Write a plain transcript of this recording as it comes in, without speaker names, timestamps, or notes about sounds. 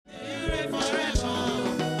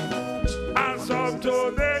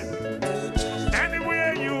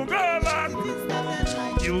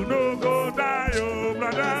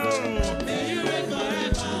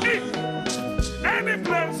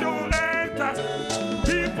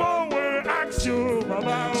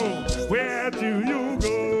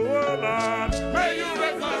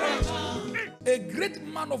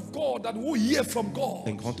great man of God that will hear from God.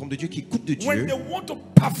 Un grand homme de Dieu qui écoute de When Dieu. they want to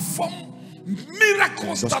perform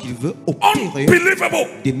miracles that Lorsqu'il veut opérer unbelievable,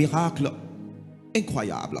 des miracles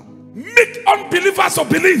incroyables. make unbelievers to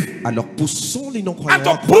believe. Alors poussons les non-croyants And to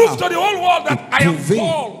à prove to croire the whole world that I et am prouver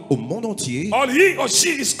called, au monde entier or he or she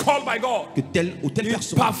is called by God. que telle ou telle He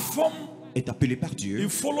personne perform. est appelée par He Dieu.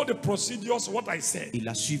 follow the procedures. What I said. Il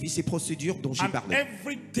a suivi ces procédures dont j'ai And parlé.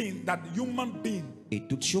 everything that human being Et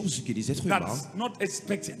toutes choses que les êtres humains that's not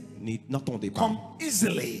expecting n'attendaient pas come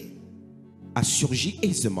easily. a surgi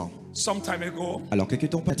aisément. Some time ago, Alors quelque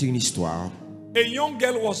temps passé une histoire. a young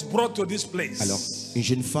girl was brought to this place. Alors une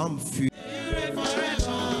jeune femme fut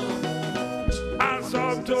As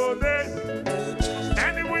of today,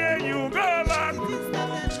 anywhere you go,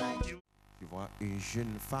 tu vois une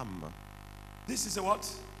jeune femme, this is a what?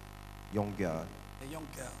 young girl, A young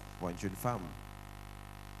girl. tu vois une jeune femme,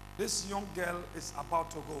 This young girl is about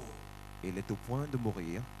to go. elle est au point de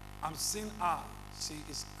mourir I'm seeing her. She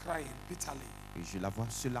is crying bitterly. et je la vois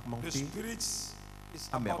se The lamenter spirit is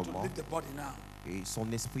about to amèrement. leave the body now. Et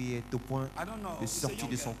son esprit est au point I don't know. de It's a sortir young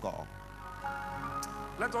de son girl. corps.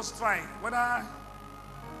 Let us try whether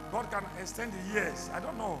God can extend the years. I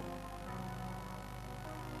don't know.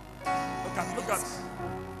 Look at.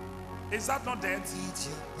 Is that not dead?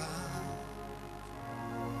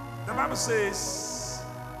 The Bible says,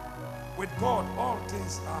 with God, all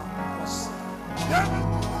things are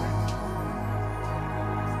possible.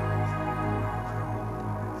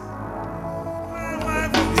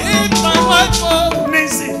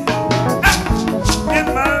 Nancy, in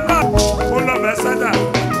my love, full of a sada.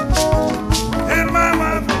 In my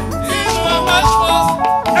wife,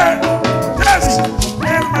 yes,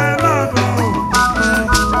 in my love,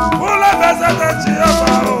 full of a sada,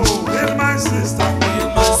 Jehovah, in my sister,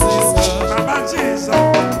 Mama Jesus,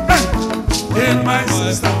 in my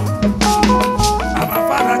sister, Mama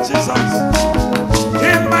Father Jesus,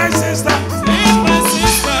 in my sister,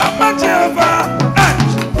 Mama Jehovah,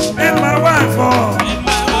 in my wife, oh.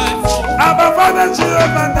 Abba Father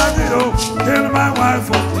Jehovah, Daddy, oh, in my wife,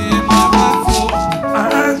 oh.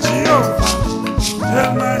 And Jehovah,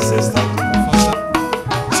 in my sister.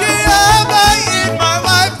 Jehovah in my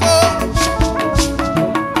wife, oh.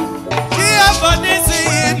 Jehovah Nissi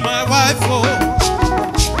in my wife, oh.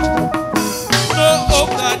 No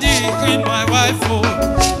hope, Daddy, in my wife, oh.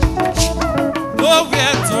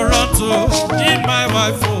 Nowhere to run to in my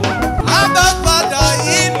wife, oh. Abba Father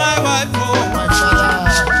in my wife, oh.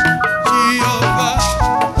 Jehovah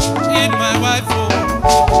in my wife, oh.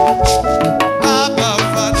 Abba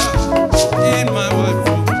Father in my wife,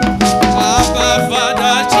 oh. Abba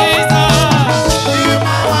Father Jesus in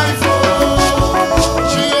my wife, oh.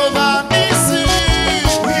 Jehovah Nissi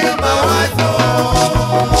in my wife, oh.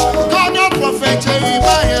 God of Prophet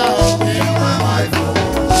Jeremiah in my wife, oh.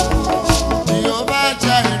 Jehovah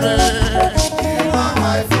Jireh in my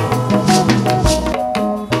wife, oh.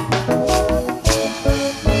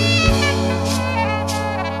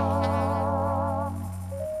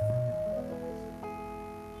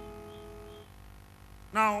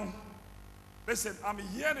 Now, listen, I'm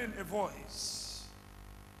hearing a voice.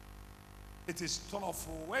 It is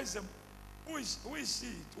tolerful. Where's the, who is she?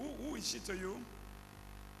 Who is she to you?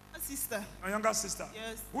 My sister. A younger sister?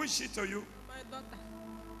 Yes. Who is she to you? My daughter.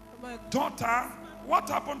 My Daughter? What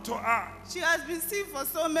happened to her? She has been sick for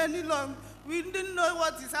so many long. We didn't know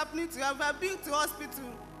what is happening to her. We have been to hospital.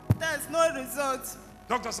 There's no result.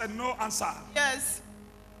 Doctor said no answer. Yes.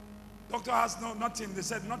 Doctor has nothing. They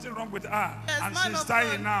said nothing wrong with her. Yes, And man she's of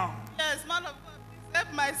dying God. now. Yes, man of God, please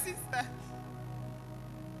help my sister.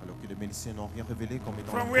 Alors que les médecins n'ont rien révélé comme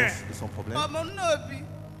étant From la where? cause de son problème. From Nobi.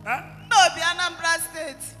 Huh? Nobi, Anambra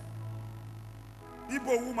State.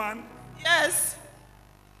 Igbo woman. Yes.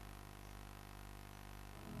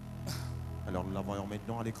 Alors nous la voyons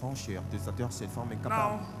maintenant à l'écran, chers téléspectateurs. Cette femme est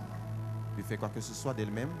capable de faire quoi que ce soit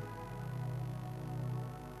d'elle-même.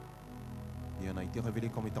 Et on a été révélé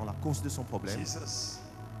comme étant la cause de son problème. Jesus.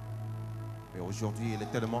 Et aujourd'hui, elle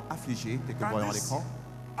est tellement affligée, tel que nous voyons à l'écran.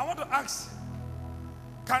 I want to ask,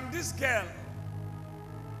 can this girl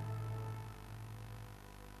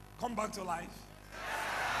come back to life?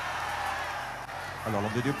 Alors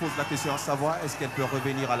l'homme de Dieu pose la question à savoir, est-ce qu'elle peut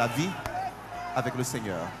revenir à la vie avec le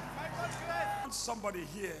Seigneur? Somebody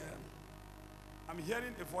here, I'm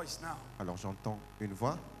hearing a voice now. Alors j'entends une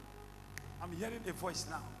voix. I'm hearing a voice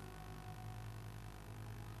now.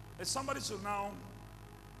 And somebody should now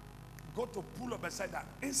go to pool of Bethesda.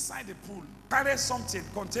 Inside the pool, carry something,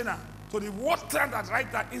 container, to the water that right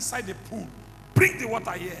there inside the pool. Bring the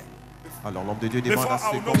water here. Alors l'homme de Dieu demande à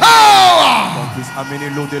ce qu'on Power! puisse amener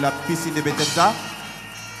l'eau de la piscine de Bethesda.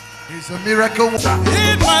 He's a miracle. Heal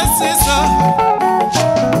my sister.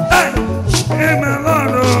 Hey, hey, my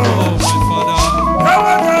Lord, Oh, my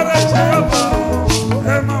Father. come on, Jehovah.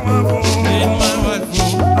 Hey, my wife, Heal my wife.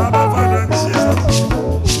 Abba, Father, Jesus.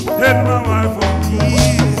 Hey, my wife,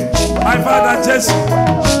 my Father, Jesus.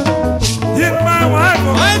 Heal my wife,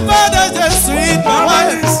 My Father just heal my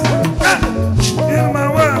wife. heal my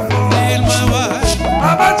wife, Heal my wife.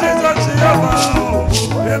 Abba, Jesus, Jehovah.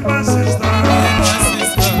 Heal my sister, Heal my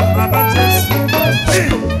sister. Abba, Jesus.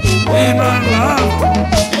 Heal my wife.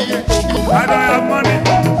 I don't have money,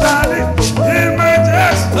 Daddy. Heal my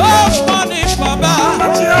Jesus. No money, Baba.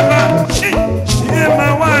 Jehovah, heal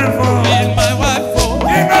my wife, Heal my wife.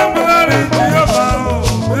 King of glory, Jehovah,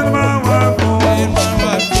 heal my wife, Heal my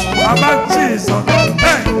wife. Abba, Jesus.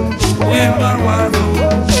 Hey, heal my wife,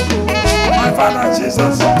 my Father,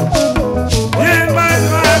 Jesus. Heal my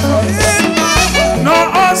wife, no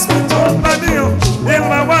hospital, Daddy. Heal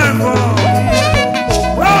my wife, no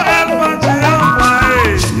help, Jehovah. Heal my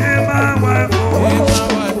wife, Heal my wife.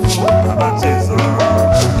 Abba, Jesus.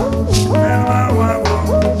 Heal my wife.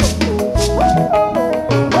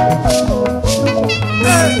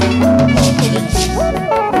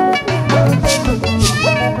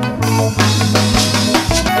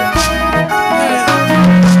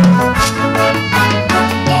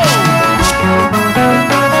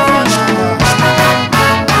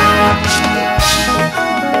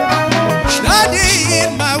 Daddy,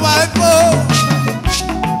 heal my wife. Oh.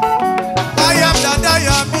 I am that I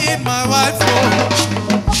am in my wife. Oh.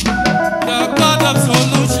 The God of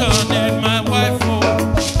solution in my wife. Oh.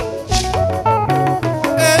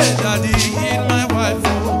 Hey, Daddy, heal my wife.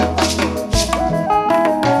 Oh.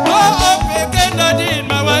 Oh, again, Daddy, in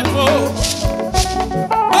my wife. Oh.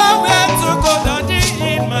 Oh, where to go, Daddy,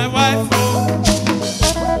 in my wife. Oh.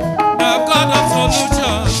 The God of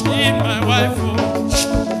solution in my wife. Oh.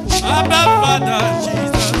 Abba, Father,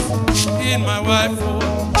 Jesus, in my wife, oh.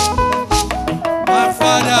 My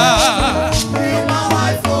Father, Heal my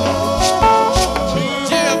wife, oh.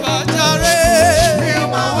 Jehovah Jireh, Heal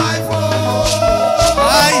my wife, oh.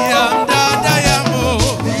 I am that I am, oh.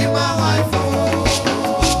 Heal my wife, oh.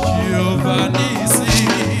 Jehovah Nissi,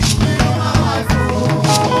 Heal my wife, oh.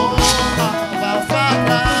 Abba,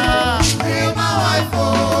 Father. Heal my wife, oh.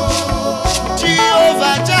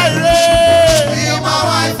 Jehovah Jireh. Heal my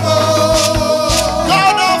wife, oh.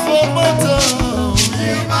 God of Omoto.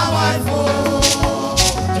 Heal my wife, oh.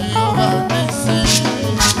 Jehovah Nissi.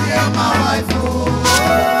 Heal my wife, oh.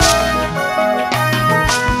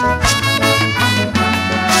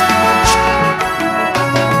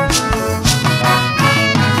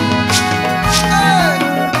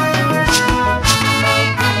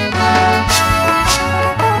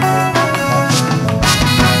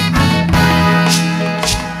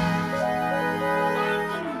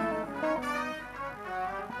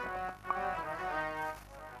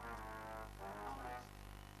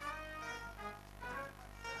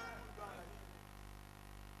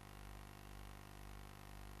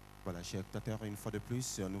 Voilà, chers spectateurs, une fois de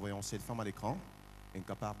plus, nous voyons cette femme à l'écran,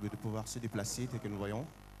 incapable de pouvoir se déplacer, tel que nous voyons.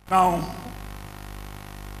 Now,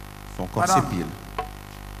 Son corps Madame. s'épile.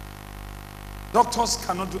 doctors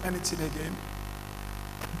cannot do anything again.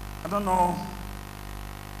 I don't know.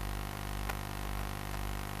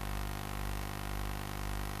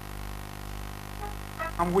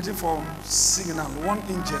 I'm waiting for signal, one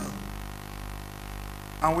angel.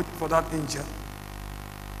 I'm waiting for that angel.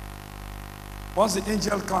 Once the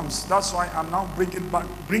angel comes, that's why I'm now bringing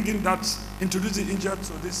that, introducing the angel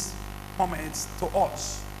to this moment to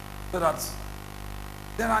us, so that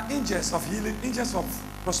there are angels of healing, angels of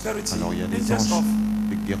prosperity, Alors, il y a des angels anges of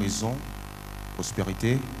de guérison,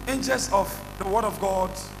 prospérité. angels of the word of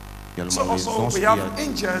God. Également So les also anges we qui have agissent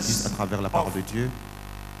à angels travers la parole of de Dieu,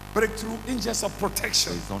 breakthrough, angels of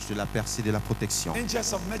protection, les anges de la percée et de la protection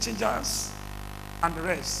angels of messengers, and the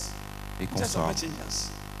rest. et Angels of consorts. messengers.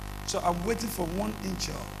 So I'm waiting for one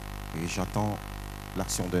angel. Et j'attends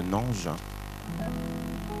l'action d'un ange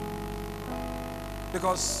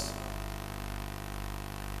Because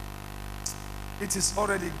it is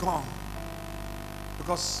already gone.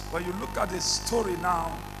 Because when you look at the story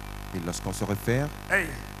now, et lorsqu'on se réfère, hey,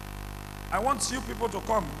 I want you people to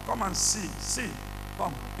come and see,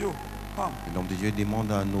 come, you, come, l'homme de Dieu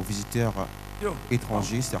demande à nos visiteurs you,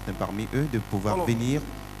 étrangers, certains parmi eux, de pouvoir Follow. venir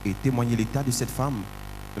et témoigner l'état de cette femme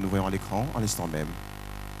que nous voyons à l'écran à l'instant même.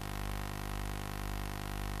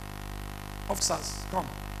 officers, come.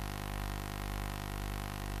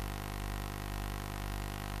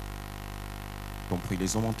 Compris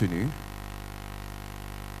les hommes en tenue.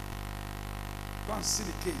 Go and see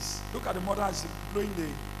the case. Look at the mother as she blowing the,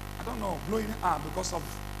 I don't know, blowing her because of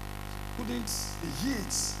couldn't, the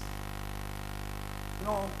heat,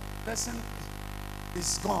 person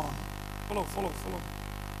is gone. Follow.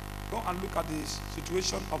 Go and look at the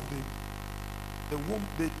situation of the womb,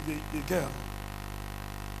 the girl.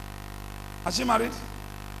 Has she married?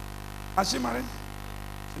 She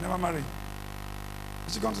never married.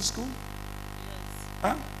 Has she gone to school? Yes.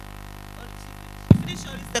 Huh? She finished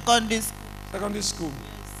only secondary school. Secondary school.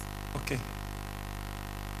 Yes. Okay.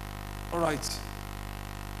 All right.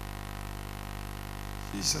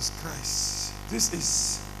 Jesus Christ. This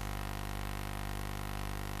is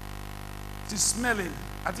smelling.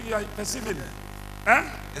 I think you are perceiving it. Huh?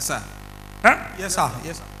 Yes, sir. Huh? Yes, sir.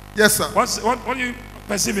 Yes, sir. Yes, sir. What are you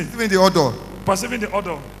perceiving? Even the odor. Perceiving the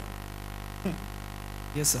odor.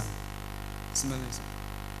 Yes, sir. Smelling, sir.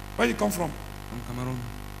 Where you come from? From Cameroon.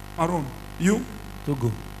 Maroon. You?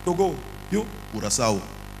 Togo. Togo. You? Urasao.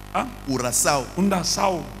 Huh? Urasao.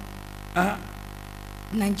 Undasao.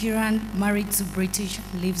 Nigerian, married to British,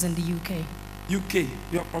 lives in the UK. UK.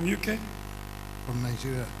 You're from UK? From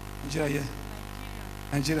Nigeria. Nigeria here.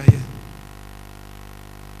 Nigeria here.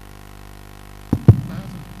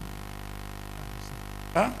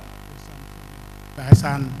 Huh?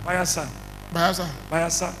 Bayasan. Bayelsa. Bayasa.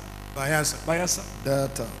 Bayelsa. Bayelsa. Bayelsa.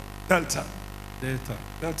 Delta. Delta. Delta.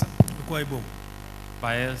 Delta. Akwa Ibom.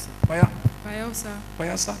 Bayelsa. Bayelsa.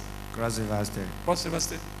 Bayelsa. Cross River State. Cross River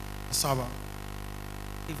State. Saba.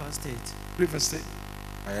 River State. River State.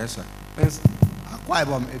 Bayelsa. Bayelsa. Akwa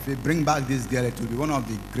Ibom, if we bring back this girl, it will be one of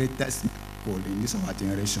the greatest people in this our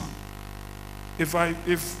generation. If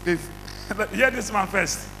hear this man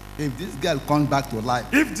first. If this girl comes back to life,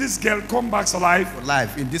 If this girl come back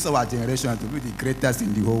alive, in this our generation, it will be the greatest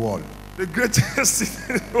in the whole world. the greatest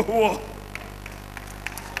in the world.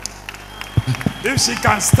 If she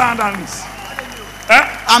can stand and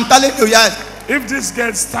I'm telling you, yes, if this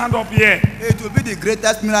girl stand up here it will be the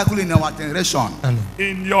greatest miracle in our generation.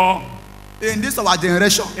 in In our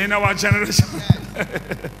generation.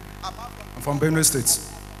 I'm from Benue State.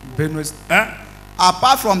 Benue State.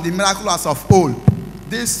 Apart from the miraculous of old,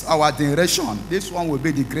 this our generation, this one will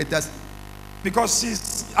be the greatest. Because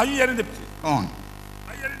she's, are you hearing the? Gone.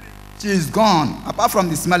 She's gone. Apart from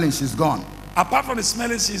the smelling, she's gone. Apart from the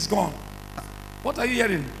smelling, she's gone. What are you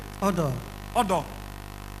hearing? Odor. Odor.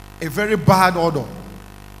 A very bad odor.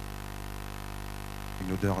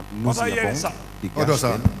 Une odeur What are you hearing, sir? nauséabonde, Odor, sir.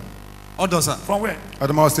 dégage-t-elle. Odor, sir. From where?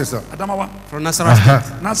 Adamawa State, sir. Adamawa. From Nasarawa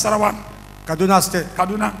State. Nasarawa. Kaduna State.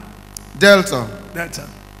 Kaduna. Delta. Delta.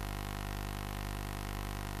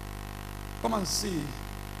 Come and see.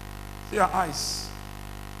 See your eyes.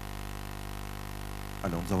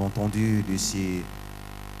 Alors, nous avons entendu de ces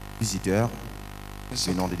visiteurs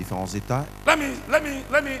venant de différents États. Let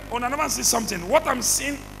me, when I never see something, what I'm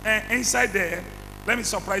seeing inside there, let me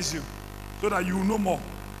surprise you, so that you know more.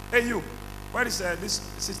 Hey you, where is this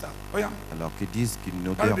sister? Oh yeah. Alors qu'ils disent qu'une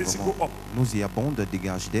How odeur did this vraiment go up? nauséabonde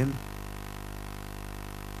dégage d'elle.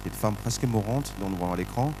 Cette femme presque mourante dont nous voyons à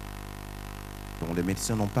l'écran, dont les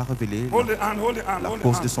médecins n'ont pas révélé Hold the hand, hold the hand, la hold the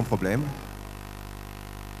cause de hand. son problème.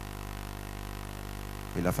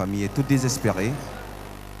 Et la famille est toute désespérée.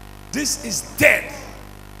 This is dead.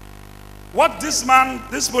 What this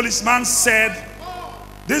policeman said,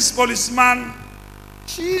 this policeman,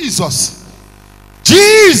 Jesus.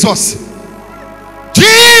 Jesus.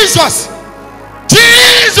 Jesus.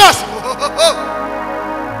 Jesus.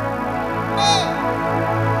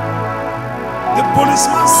 the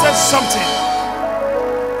policeman said something.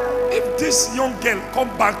 If this young girl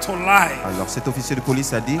come back to life, Alors cet officier de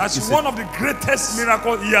police a dit que, that's one of the greatest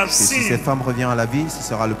miracles he has si seen. cette femme revient à la vie, ce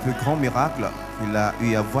sera le plus grand miracle qu'il a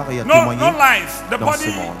eu à voir et à No témoigner life. The dans ce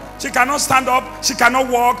body, monde. she cannot stand up, she cannot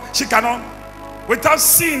walk, she cannot. Without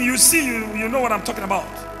seeing, you see, you know what I'm talking about.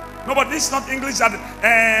 No, but this is not English.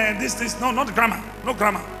 No, not grammar. No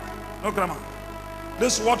grammar. No grammar.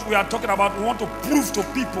 This is what we are talking about. We want to prove to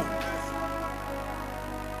people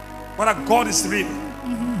whether God is real.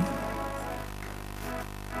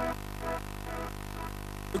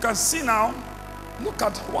 You can see now, look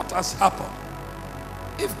at what has happened.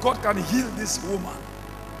 If God can heal this woman,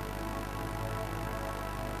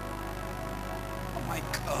 oh my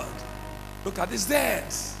God, look at this dead.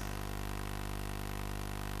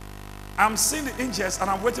 I'm seeing the angels and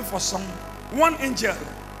I'm waiting for one angel.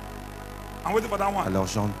 I'm waiting for that one. Alors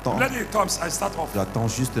j'entends, Let it comes, I start off. j'attends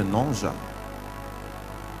juste un ange.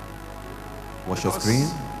 Watch your screen,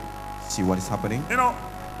 see what is happening. You know,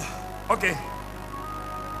 okay.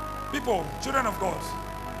 People, children of God,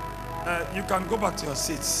 you can go back to your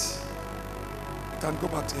seats. You can go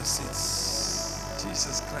back to your seats.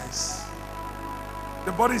 Jesus Christ.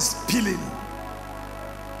 The body is peeling.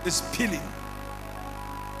 It's peeling.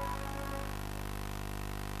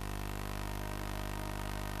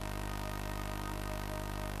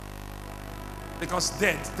 Because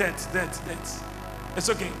death. It's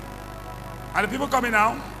okay. And the people coming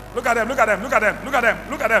now, look at them. Look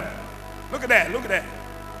there.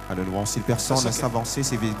 Alors nous voyons ces personnes à s'avancer,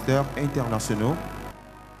 ces visiteurs internationaux.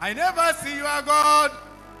 I never see your God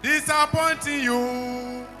disappointing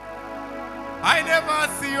you. I never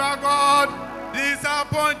see your God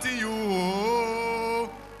disappointing you.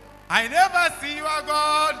 I never see your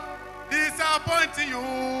God disappointing you.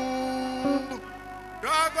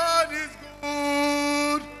 Your God is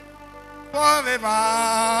good forever.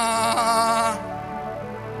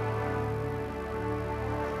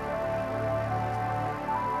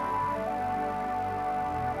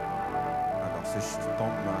 Alors ce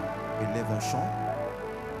homme élève un chant,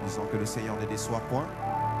 disant que le Seigneur ne déçoit point.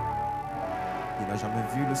 Il n'a jamais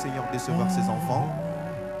vu le Seigneur décevoir ses enfants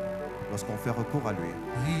lorsqu'on fait recours à lui.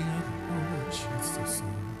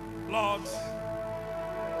 Lord,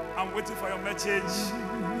 I'm waiting for your message.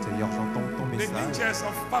 Seigneur, j'entends ton The message. angels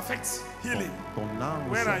of perfect healing. Ton âme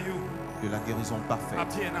Where are you? de la guérison parfaite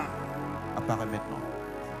Appear now. apparaît maintenant.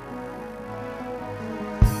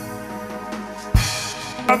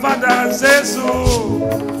 Father Zesu,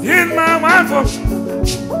 in my wife,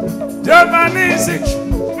 Giovanni,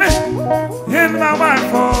 in my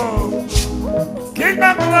wife, King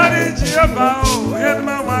of glory, Jehovah, in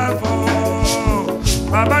my wife,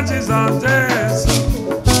 Baba Jesus, Zesu,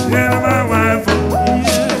 in my wife,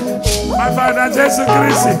 my Father Jesus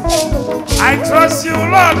Christ, I trust you,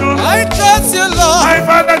 Lord, I trust you, Lord. my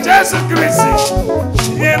Father Jesus Christ,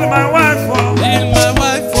 in my wife, In my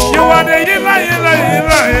wife, you are the healer, in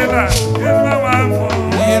my wife, in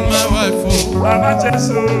my wife, Baba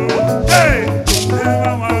Jesus, hey, in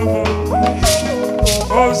my wife,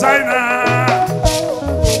 Hosanna,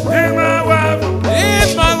 in my wife, in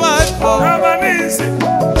my wife, Baba Nisi,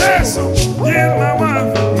 Jesus, in my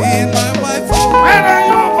wife, in my wife, where are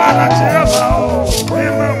you, Father Jehovah,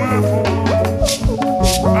 in my wife,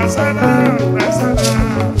 Hosanna, in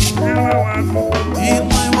my wife, in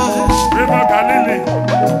my wife, River Galilee,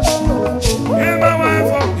 in my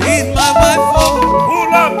wife, in my wife, who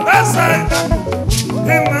love Bethsaida,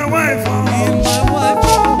 in my wife, in my wife,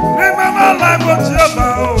 remember life of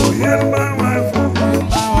Jehovah, in my wife,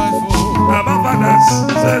 Baba Fathers,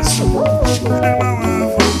 Jesus, in my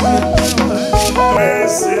wife,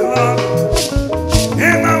 praise the Lord,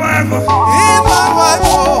 in my wife, in my wife,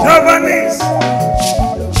 Japanese,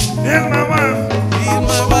 in my wife, in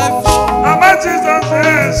my wife, Baba Jesus,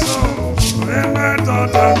 Jesus, in my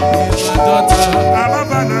daughter, my daughter, Baba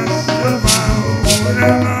Fathers, Jehovah,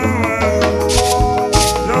 in my wife,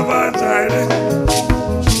 Jehovah Jireh,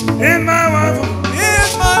 in my wife, in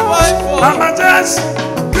my wife, Baba Jesus,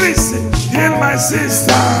 Christ, in my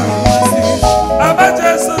sister, Baba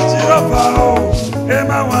Jesus, Jehovah, in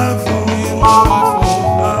my wife,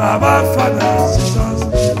 Baba Father, Jesus,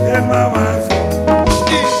 in my wife,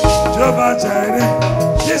 Jehovah Jireh,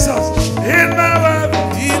 Jesus, in my wife,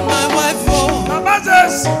 in my wife, Baba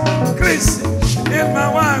Jesus, Christ, in my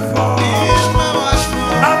wife,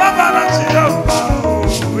 Baba Father, Jehovah,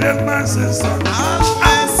 in my sister,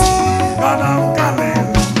 God, I'm coming,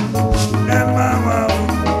 in my wife.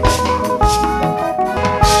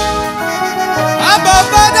 Abba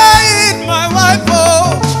Father, in my wife,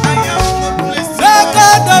 the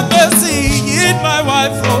God of mercy, in my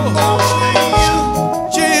wife,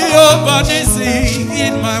 Jehovah Nissi,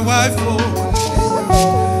 in my wife,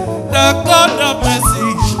 the God of mercy,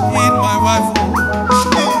 in my wife,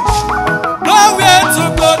 nowhere to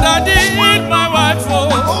go, Daddy, in my wife,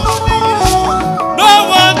 no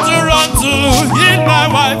one to run to, in my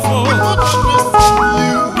wife,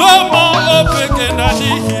 no more hope again,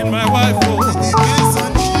 Daddy, in my wife,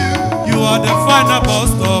 you are the final bus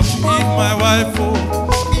stop, in my wife,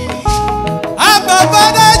 Abba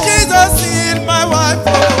Father Jesus, in my wife,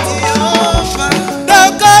 the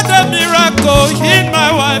God of miracle, in my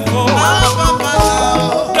wife, the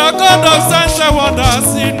God of signs and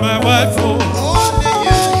wonders, in my wife,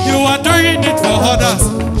 you are doing it for others,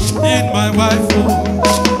 in my wife.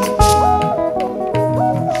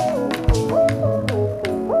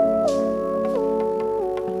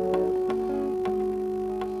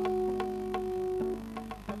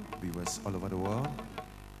 Viewers all over the world,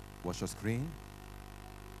 watch your screen.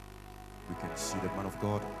 We can see the man of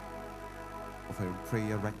God offering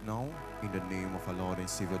prayer right now in the name of our Lord and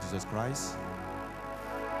Savior Jesus Christ.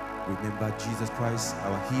 Remember Jesus Christ,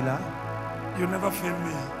 our healer, You never fail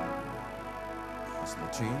me. has no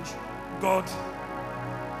change. God,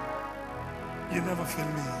 you never fail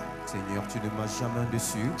me. Seigneur, tu ne m'as jamais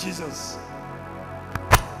déçu. Jesus,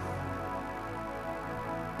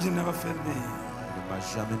 you never fail me. Tu ne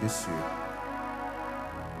m'as jamais déçu.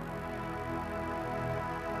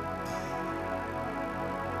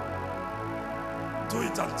 Do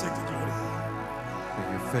it and take the glory.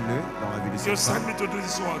 Seigneur, fais-le dans la vie de You cette sent femme. me to do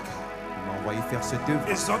this work. Tu m'as envoyé faire cette œuvre.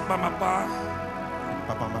 It's not by my power, Ce n'est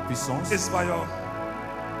pas par ma puissance, it's by your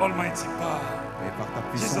almighty power. mais par ta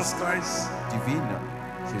Jesus puissance Christ, divine.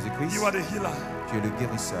 Jésus-Christ, you are the healer. tu es le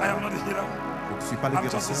guérisseur. I am not the healer. Je ne suis pas le I'm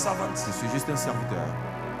just a guérisseur, servant. je suis juste un serviteur.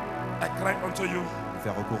 I cry unto you. Je fais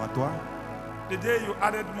recours à toi. The day you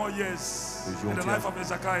added more years Le jour in où the tu as life of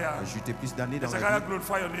Hezekiah, ajouté plus d'années dans la Hezekiah vie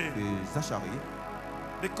glorify your name. de Zacharie,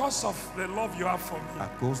 Because of the love you have for me, à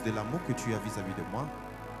cause de l'amour que tu as vis-à-vis de moi,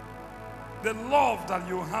 the love that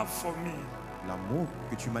you have for me, l'amour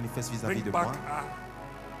que tu manifestes vis-à-vis bring de back moi,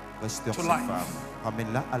 restaure to cette life. femme,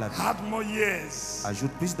 ramène-la à la vie, Add more years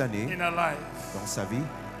ajoute plus d'années in her life. dans sa vie.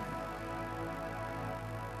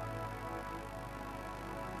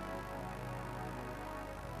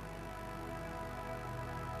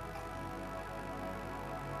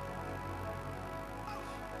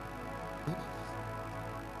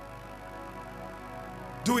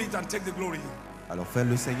 Do it and take the glory. Alors fais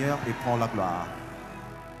le Seigneur et prends la gloire.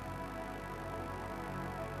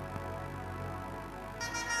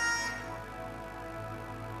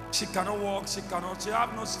 She cannot walk, she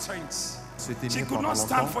have no strength. Se She tenir could pendant not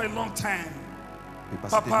stand longtemps, for a long time. et pas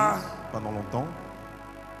se Papa. tenir pendant longtemps.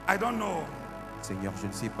 I don't know. Seigneur, je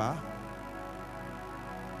ne sais pas.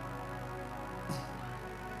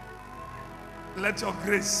 Let your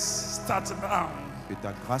grace start now. Que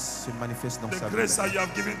ta grâce se manifeste dans The sa vie. grace that you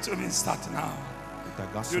have given to me start now. Que ta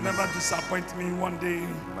grâce You se never disappoint me one day.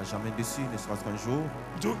 ne m'a jamais déçu, ne serait-ce qu'un jour.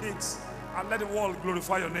 Do it and let the world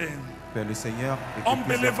glorify your name. Père le Seigneur, et que plusieurs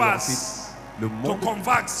Unbelievers glorifient le to monde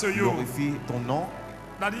convert to you. glorifie ton nom.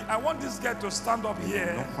 Daddy, I want this girl to stand up Et les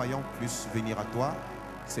here non-croyants puissent venir à toi.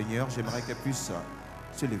 Seigneur, j'aimerais qu'elle puisse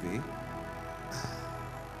se lever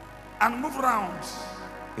and move around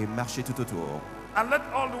et marcher tout autour. and let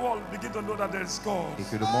all the world begin to know that there is God. Et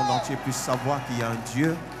que le monde entier puisse savoir qu'il y a un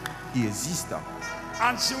Dieu qui existe.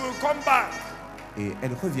 And she will come back Et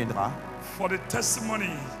elle reviendra for the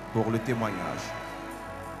testimony. pour le témoignage.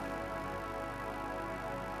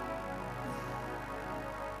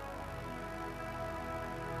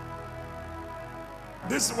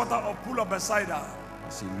 This water of pool of Bethsaida,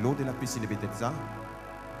 C'est l'eau de la piscine de Bethesda.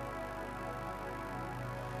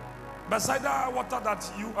 Bethsaida water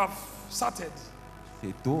that you have started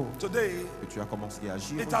Cette eau today, que tu as commencé à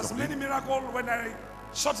agir it has aujourd'hui. many miracles. When I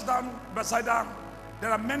shut down Bethsaida,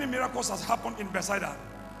 there are many miracles that happen in Bethsaida.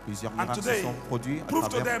 Plusieurs And miracles se today, sont produits à prove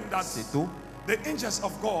to travers them that cette eau. the angels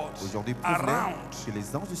of God Aujourd'hui, around prouve que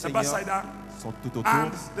les anges du the Seigneur Bethsaida sont tout autour and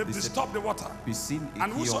de they've cette disturbed the water. piscine et And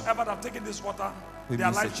qui ont whosoever that taken this water, pris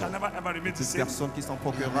their cette life shall eau. never ever remain the Toute same. personne qui s'en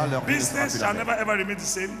procurera, leur vie ne sera Business plus shall la never même. ever remain the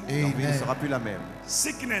same. Leur vie ne sera plus la même.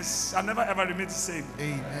 Sickness shall never ever remain the same. Les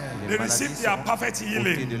They maladies receive their seront perfect ôtées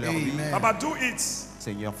de healing. leur vie. Baba, do it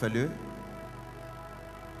Seigneur, fais-le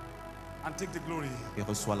and take the glory. et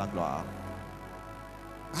reçois la gloire.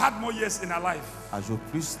 Had more years in her life. Ajoute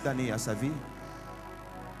plus d'années à sa vie.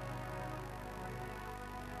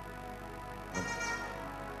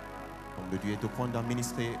 Comme le Dieu est au point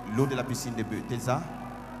d'administrer l'eau de la piscine de Bethesda,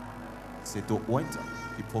 cette eau ointe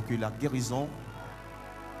qui procure la guérison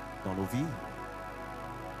dans nos vies.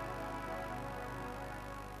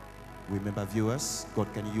 Remember, viewers, God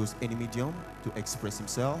can use any medium to express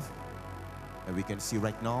Himself. And we can see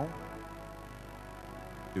right now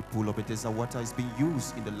the pool of Bethesda water is being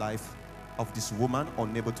used in the life of this woman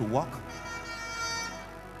unable to walk.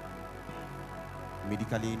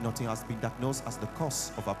 Medically, nothing has been diagnosed as the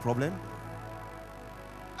cause of her problem.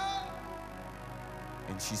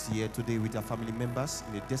 And she's here today with her family members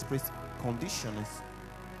in a desperate condition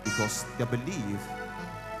because they believe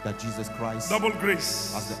that Jesus Christ Double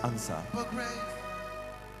grace. has the answer.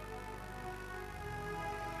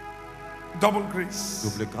 Double grace.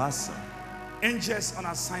 Double grâce, Angels on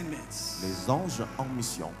assignments. les anges en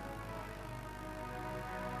mission.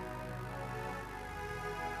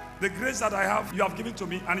 The grace that I have, you have given to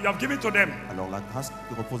me, and you have given to them. Alors la grâce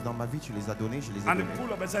qui repose dans ma vie, tu les as données, je les ai And the données.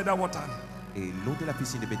 pool of Bethsaida water, Et l'eau de la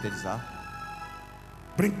piscine de Bethesda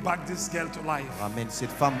bring back this girl to life. ramène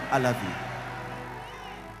cette femme à la vie.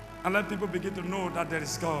 And let people begin to know that there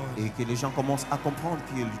is God. Et que les gens commencent à comprendre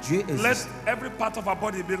que Dieu Let existe. every part of our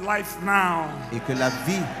body be life now. Et que la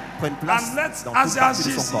vie prenne place And let, dans as toute partie de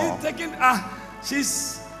she's son corps. taking,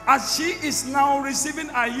 as she is now receiving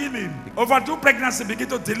a healing, overdue pregnancy begin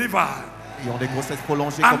to deliver. Qui ont des grossesses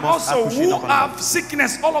prolongées And commencent à also accoucher who normalement. have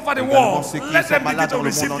sickness all over the Également world, ceux qui let sont them begin malades to dans le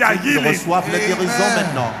receive monde their entier, ils healing. reçoivent la guérison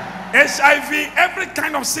maintenant. HIV, every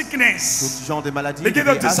kind of sickness, Tout genre de maladies begin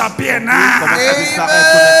to VIH, disappear tout now. commence à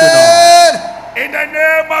disparaître maintenant. In the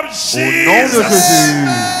name of Au nom de Jesus. Jésus.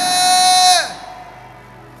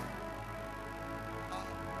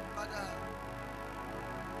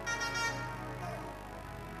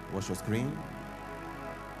 screen.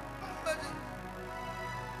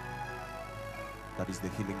 That is the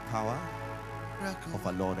healing power of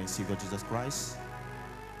our Lord and Savior Jesus Christ.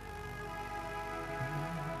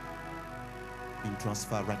 Being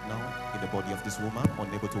transferred right now in the body of this woman,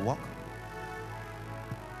 unable to walk.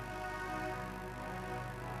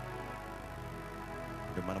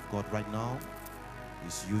 The man of God right now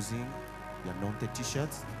is using the anointed t-shirt,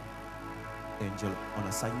 angel on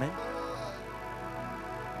assignment,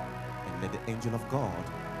 and let the angel of God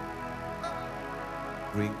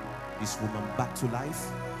bring this woman back to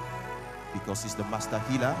life, because he's the master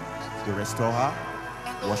healer, the restorer.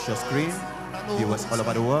 Watch your screen, viewers all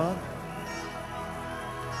over the world.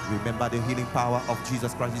 Remember, the healing power of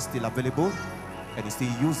Jesus Christ is still available, and he's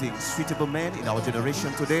still using suitable men in our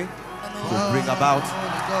generation today to bring about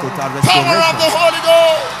total restoration. Power of the Holy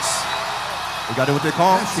Ghost. Regardez votre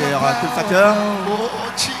écran, chers téléspectateurs. Oh,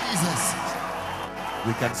 Jesus.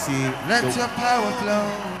 We can see Let your power flow.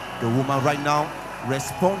 the woman right now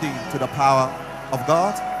responding to the power of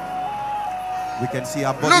God. We can see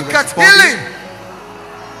her body Look at responding. healing.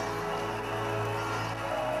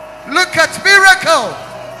 Look at miracle.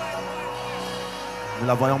 Nous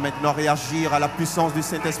la voyons maintenant réagir à la puissance du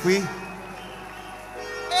Saint-Esprit.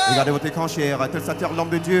 Regardez votre écran, chers téléspectateurs. L'homme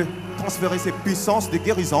de Dieu transférer ses puissances de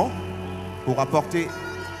guérison pour apporter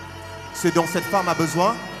ce dont cette femme a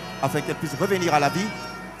besoin afin qu'elle puisse revenir à la vie.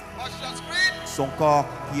 Son corps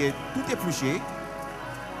qui est tout épluché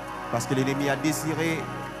parce que l'ennemi a désiré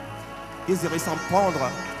s'en prendre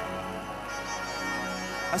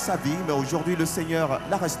à sa vie, mais aujourd'hui le Seigneur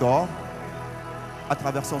la restaure à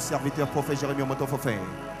travers son serviteur prophète Jérémie Motofofin.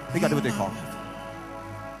 Regardez votre écran.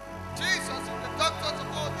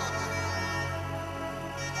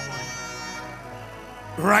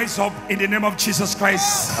 Rise up in the name of Jesus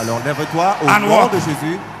Christ. Alors lève-toi au And nom walk. de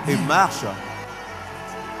Jésus et marche.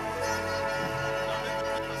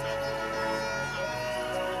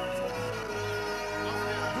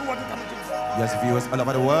 Yes, viewers all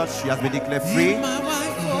over the world, she has been declared free.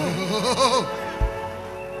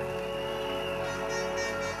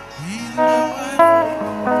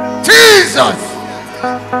 Jesus.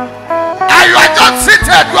 And you are just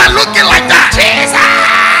seated. You are looking like that. Jesus.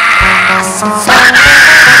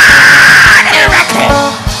 Miracle.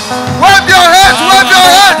 Wave your hands. Wave your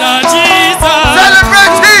hands.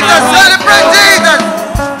 Celebrate Jesus. Celebrate Jesus.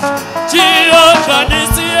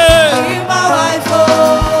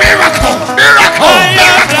 Miracle. Miracle.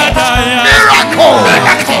 Miracle.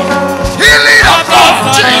 Miracle. Healing of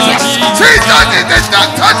God. Jesus. Jesus is the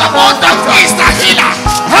doctor among doctors. He's the healer.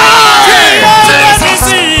 Hey,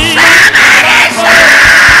 Jesus.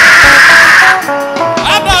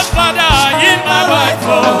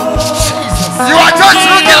 You are just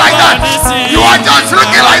looking like that. You are just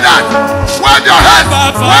looking like that. Wave your hands.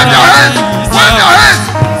 Wave your hands. Wave your hands.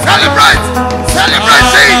 Celebrate. Celebrate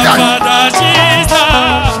Jesus.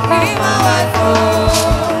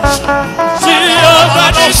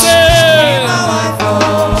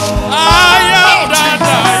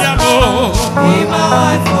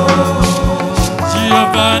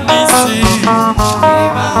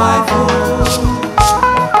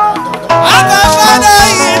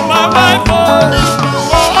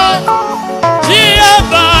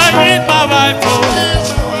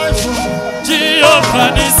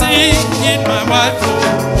 In my wife,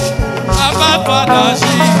 Abba Father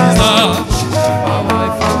Jesus, my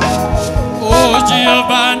wife, oh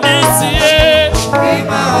Giovanni, be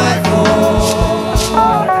my wife,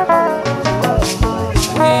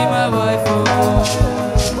 be my wife,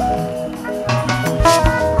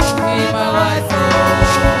 be my wife,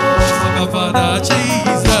 Abba Father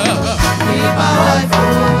Jesus, be my wife.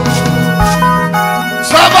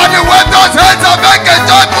 Somebody wave those hands and make a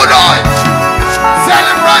joyful noise.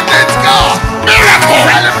 Celebrate this God. Miracle.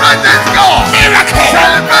 Celebrate this God. Miracle.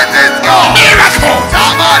 Celebrate this God. Miracle.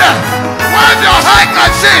 Somebody wave your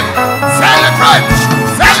handkerchief. Celebrate.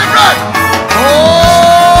 Celebrate.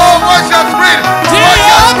 Oh, what's your spirit? What's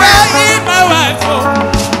your spirit? In my wife,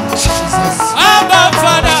 Jesus. Abba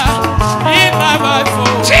Father, in my wife,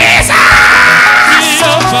 Jesus.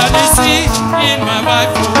 in my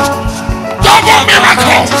wife, Double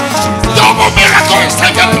miracle. Double miracle is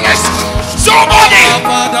taking place. Somebody.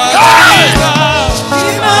 Hey.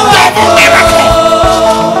 Double miracle.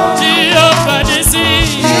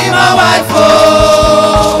 my wife,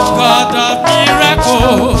 oh. God of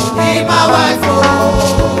miracle, be my wife,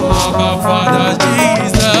 oh. Abba Father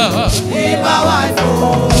Jesus, be my wife, oh.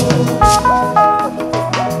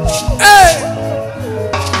 Hey!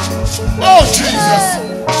 Oh Jesus.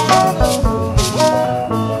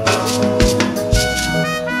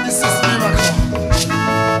 This is miracle.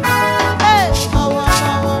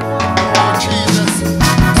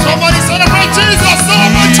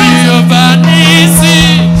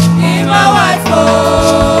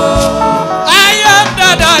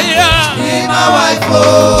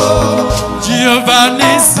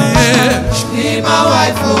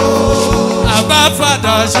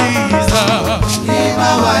 Jesus. Heal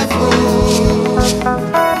my wife, oh.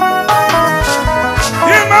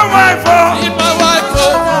 Heal my wife, oh. Heal my wife,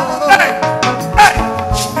 oh. Hey, hey.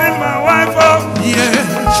 Heal my wife, oh. Yeah.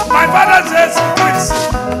 My father says, please.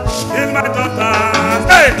 Heal my daughter.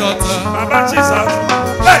 Hey, Daughter. Baba Jesus.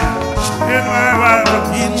 Hey, heal my wife, oh.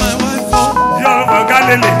 Heal my wife, oh. Jehovah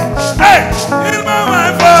Galilee. Hey, heal my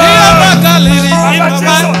wife, oh. Jehovah Galilee. Heal Baba my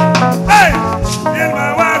Jesus. wife. Hey, heal my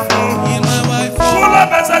wife, oh. Heal my wife, oh. Full of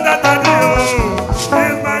better than daddy, oh.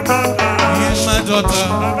 Heal my daughter. Heal my daughter.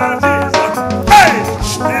 Baba Jesus. Hey,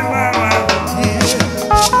 heal my wife.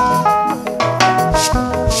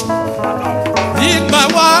 Heal my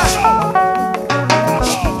wife.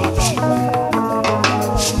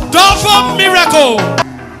 Double miracle.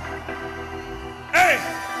 Hey,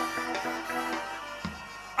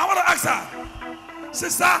 I want to ask her,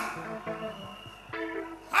 sister,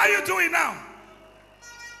 how you doing now?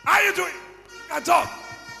 How you doing? You can talk.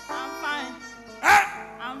 I'm fine. Eh?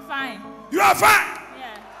 I'm fine. You are fine.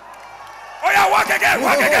 Yeah. Oh yeah, walk again,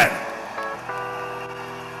 walk again.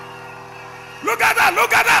 Look at that,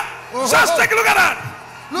 look at that. Just take a look at that.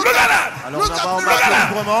 Look at that. Alors, Look on at va miracle.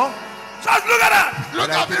 embrasser librement. Just look at that. Look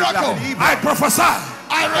Elle a at été déclarée miracle. libre. I prophesy.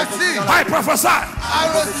 I receive. I prophesy. I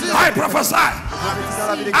receive. I prophesy. Dans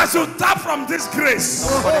la vie des As you tap from this grace,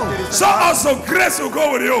 so also grace will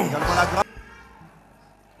go with you. également la grâce.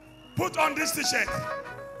 Put on this t-shirt.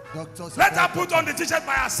 Doctor, Let her put on the t-shirt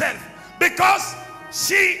by herself because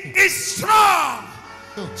she is strong.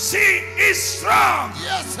 She is strong.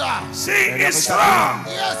 yes, sir. She is strong.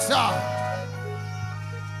 Yes, sir.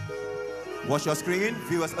 Watch your screen,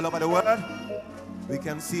 viewers all over the world. We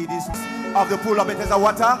can see this of the pool of Bethesda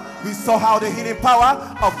water. We saw how the healing power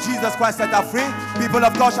of Jesus Christ set us free. People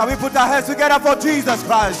of God, shall we put our hands together for Jesus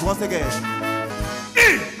Christ once again?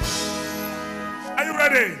 Are you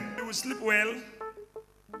ready? You will sleep well.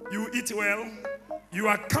 You will eat well. You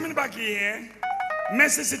are coming back here.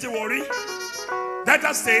 Mercy City, Warri,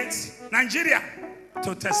 Delta State, Nigeria,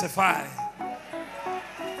 to testify.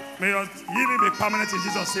 May your healing be permanent in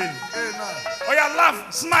Jesus' name. Amen. Oh yeah,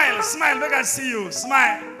 laugh, smile, smile. Make I see you.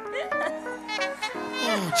 Smile.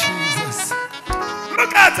 Oh, Jesus.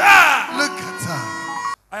 Look at her. Look at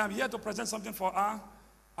her. I am here to present something for her.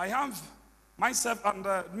 I have myself and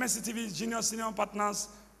Mercy TV junior senior partners.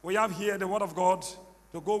 We have here the word of God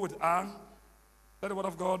to go with her. Let the word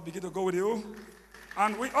of God begin to go with you.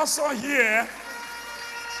 And we also here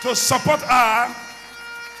to support her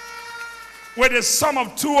with a sum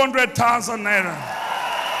of 200,000 naira.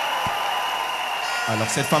 Alors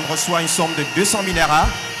cette femme reçoit une somme de 200 000 naira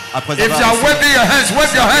après If you avoir are reçu- waving your hands,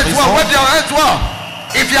 wave your hands well, wave your hands well.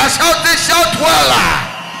 If you are shouting, shout well.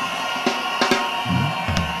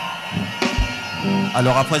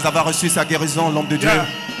 Alors après avoir reçu sa guérison, l'homme de Dieu Yeah.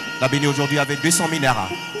 l'a béni aujourd'hui avec 200 000 naira.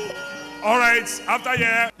 All right, after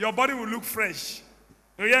here, your body will look fresh.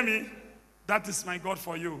 You hear me? That is my God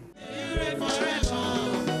for you.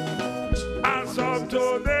 As of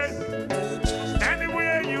today,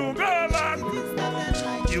 anywhere you go,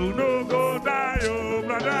 Lord, you know go die, oh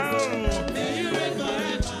brother. Oh.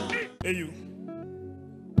 Hey you,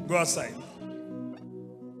 go outside.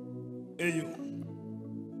 Hey you,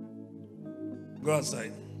 go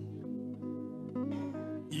outside.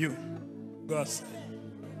 You, go outside.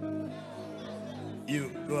 You,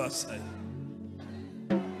 go outside.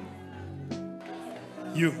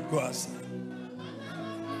 You, go outside.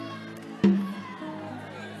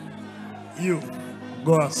 You,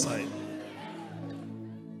 go outside.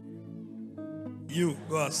 You,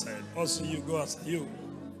 go outside. Also, you, go outside. You,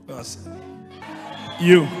 go outside.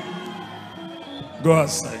 You, go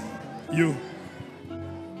outside. You,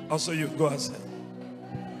 also, you, go outside.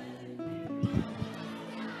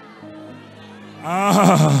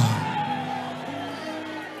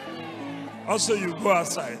 Also, you, go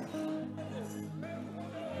outside.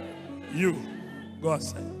 You, go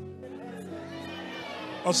outside.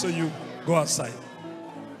 Also, you, go outside.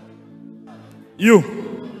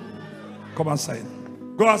 You, come outside.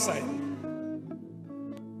 Go outside.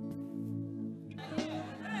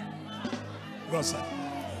 Go outside.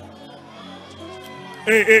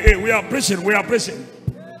 Hey, we are preaching, we are preaching.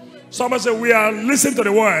 Somebody say, we are listening to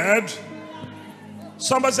the word.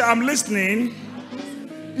 Somebody say, I'm listening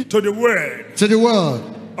to the word To the word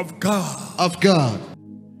of God. of God.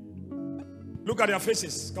 Look at their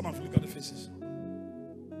faces. Come on, look at the faces.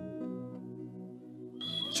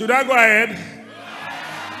 Should I go ahead?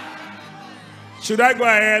 Should I go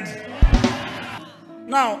ahead?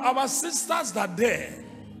 Now, our sisters are there.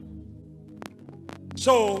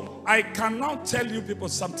 So, I can now tell you people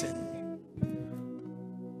something.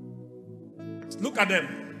 Look at them.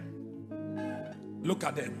 Look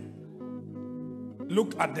at them.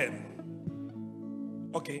 Look at them.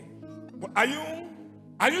 Okay. Are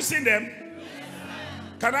you seeing them?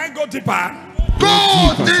 Can I go deeper?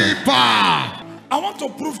 Go deeper. I want to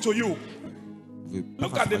prove to you.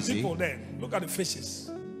 Look at the people there. Look at the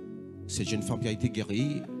faces. Cette jeune femme qui a été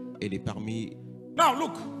guérie, elle est parmi. Now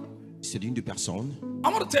look. C'est l'une des personnes. I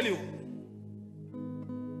want to tell you.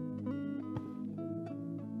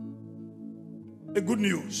 A good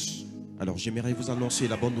news. Alors j'aimerais vous annoncer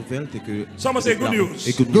la bonne nouvelle, c'est que. Someone say good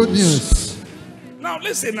news. Good news. Now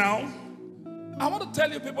listen now. I want to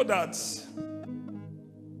tell you people that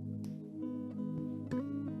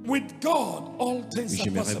with God all things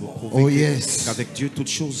are possible. Oh yes. Qu'avec Dieu toutes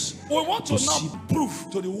choses. We want to now prove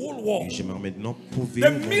to the whole world. J'aimerais maintenant prouver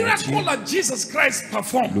The miracle that Jesus Christ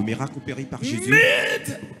performed. Le miracle opéré par Jésus.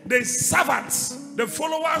 Made the servants, the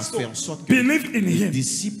followers to believe in Him.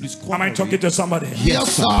 Am I talking to somebody?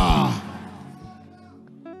 Yes, sir.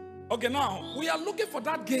 Okay, now we are looking for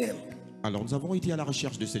that girl. Alors nous avons été à la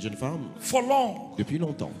recherche de cette jeune femme for long. Depuis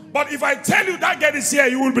longtemps. But if I tell you that girl is here,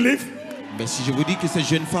 you will believe? Mais si je vous dis que cette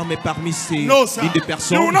jeune femme est parmi ces lignes de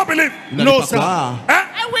personnes, you will not believe. Vous n'allez pas croire.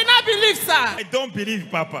 I will not believe, sir. I don't believe,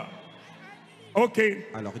 Papa. Okay.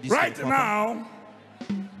 Alors, right now,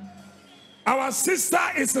 our sister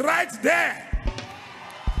is right there.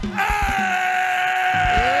 Hey!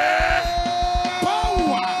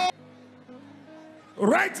 Power.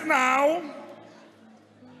 Right now,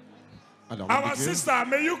 alors, our sister,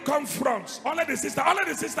 may you come front. Only the sister, only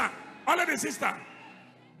the sister, only the sister.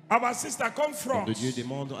 Our sister, come front. Dieu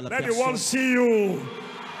demande à la Let the world see you.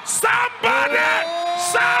 Somebody,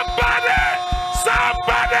 somebody,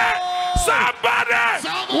 somebody, somebody.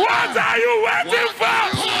 What are you waiting for?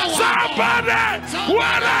 Somebody,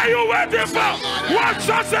 what are you waiting for? What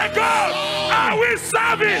church ago are we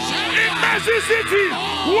serving in Mercy City?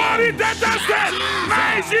 Warri Delta State,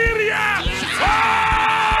 Nigeria.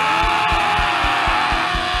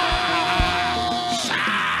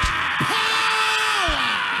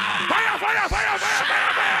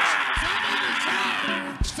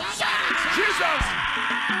 Jesus!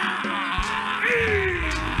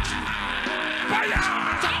 Fire!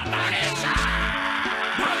 Somebody shout!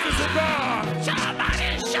 That is a God! Somebody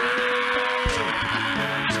shout!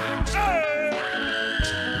 Hey!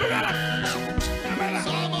 Look at that!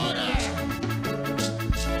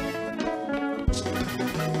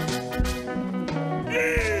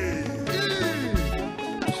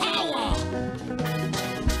 Power!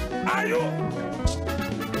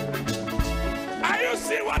 Are you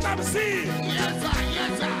seeing what I'm seeing? Yes, sir.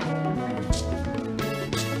 Yes, sir.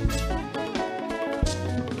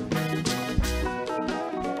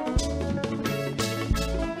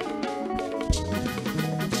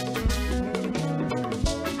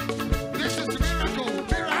 This is miracle.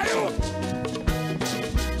 Miracle.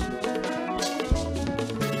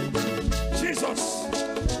 Jesus.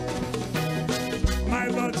 My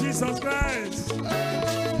Lord Jesus Christ.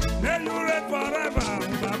 May you reign forever,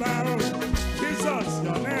 Baba. Jesus,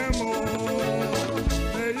 your name, oh.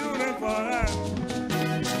 May you reign forever.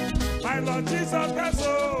 My Lord Jesus Christ,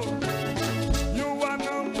 oh. You are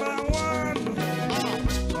number one.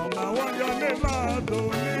 Number one, your name, Lord, oh.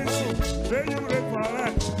 May you reign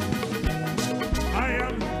forever. I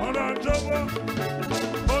am on a double.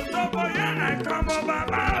 On double, yeah, I come on,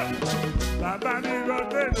 Baba. Baba, you got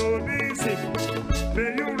the easy. May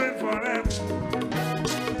you reign forever.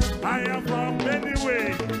 I am from anyway.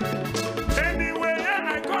 Anyway,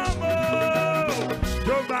 yeah, I come on.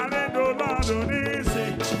 Don't bother, don't bother, easy.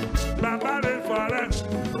 Baba, reign forever.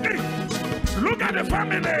 Hey, look at the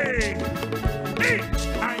family. Hey,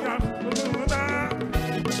 I am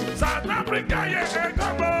South Africa, yeah, I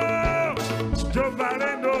come on. Don't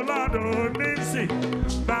bother, don't bother, easy.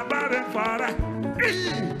 Baba, reign forever.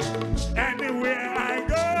 Anywhere I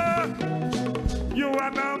go, you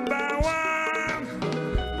are number one.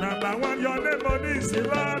 Number one, your name is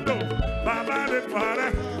Ilado. Baba de Fare.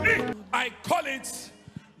 I call it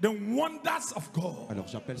the wonders of God. Alors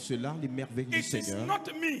j'appelle cela les merveilles du Seigneur. It is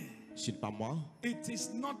not me. Ce n'est pas moi. It is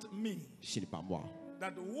not me. Ce n'est pas moi.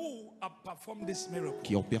 That who have performed this miracle.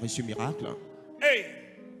 Qui a opéré ce miracle. Hey,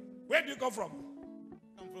 where do you come from?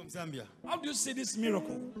 I'm from Zambia. How do you see this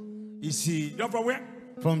miracle? You see, You're from where?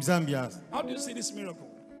 from Zambia. How do you see this miracle?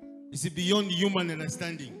 You see, beyond human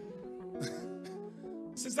understanding.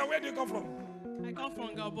 Sister, where do you come from? I come from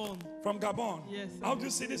Gabon. From Gabon? Yes. How do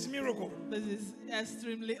you see this miracle? This is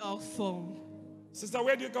extremely awesome. Sister,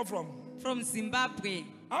 where do you come from? From Zimbabwe.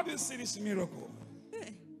 How do you see this miracle?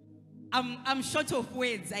 I'm short of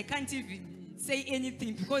words. I can't even say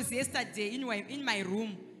anything because yesterday in my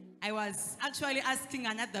room, I was actually asking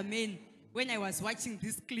another man when I was watching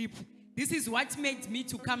this clip. This is what made me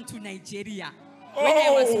to come to Nigeria. When I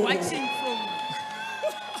was watching from...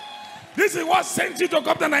 This is what sent you to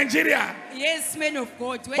come to Nigeria. Yes, man of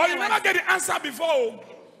God. But you never get the answer before.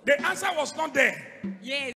 The answer was not there.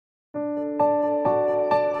 Yes.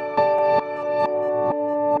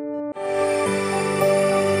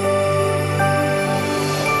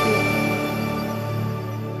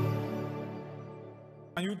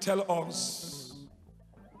 Can you tell us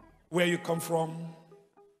where you come from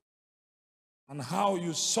and how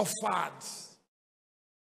you suffered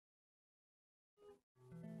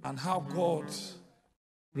and how God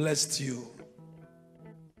blessed you?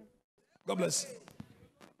 God bless you.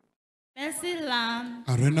 Mercyland.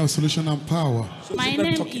 Arena of Solution and Power. My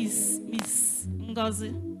name is Miss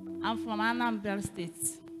Ngozi. I'm from Anambra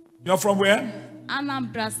State. You're from where?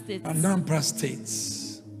 Anambra State. Anambra State.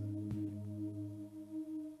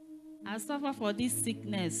 I suffer for this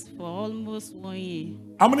sickness for almost 1 year.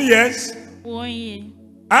 How many years? 1 year.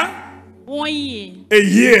 Huh? 1 year. A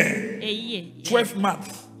year? A year. 12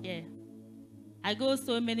 months. Yeah. I go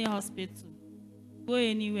so many hospitals. Go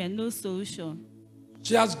anywhere, no solution.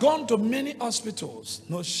 She has gone to many hospitals,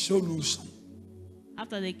 no solution.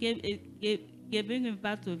 After they bring me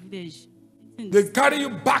back to the village. They carry you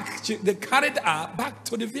back. They carried her back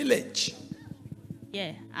to the village.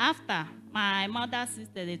 Yeah. After my mother's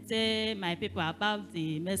sister, they tell my people about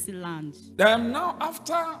the Mercyland. Now,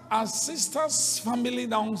 after our sister's family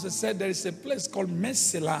down, they said there is a place called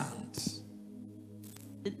Mercyland.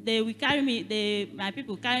 They will carry me. My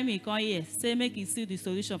people carry me come here. Say make it see the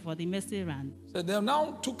solution for the Mercyland. So they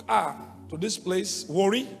now took her to this place,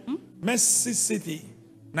 Warri, Mercy City,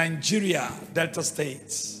 Nigeria, Delta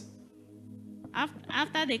State.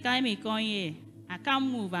 After they carry me come here, I can't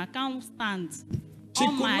move. I can't stand. She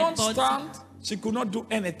could not stand. She could not do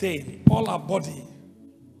anything. All her body.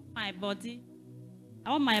 My body.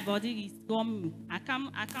 All my body is gone. I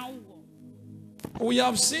can't walk. We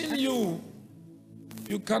have seen you.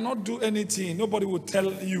 You cannot do anything. Nobody will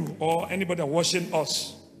tell you or anybody watching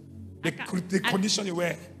us the condition you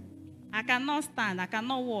were. I cannot stand. I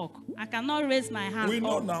cannot walk. I cannot raise my hand. We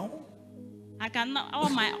know now. I cannot.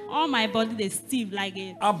 All my body is stiff like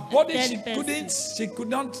a. Her body, she could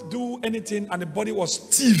not do anything, and the body was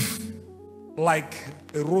stiff like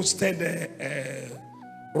a roasted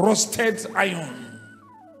iron.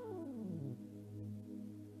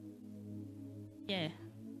 Yeah.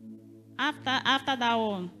 After that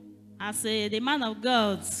one, I say the man of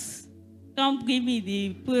God, come give me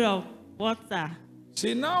the pool of water.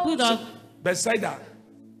 She now Bethsaida.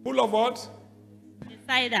 Pool of what?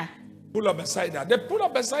 Bethsaida. Pool of Bethsaida. The pool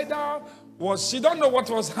of Bethsaida was, she don't know what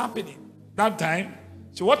was happening that time.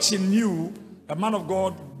 So what she knew, the man of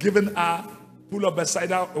God given her pool of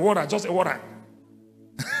Bethsaida water, just a water.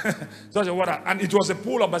 Just a water. And it was a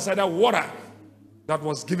pool of Bethsaida water that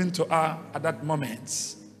was given to her at that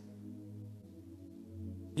moment.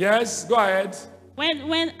 Yes, go ahead.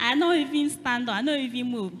 When I don't even stand up, I don't even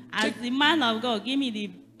move. As the man of God give me the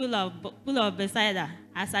pool of Bethsaida,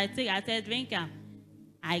 as I take drink am.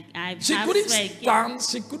 She couldn't stand.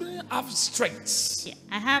 She couldn't have strength. Yeah,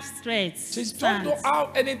 I have strength. She don't know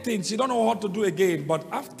how anything. She don't know what to do again. But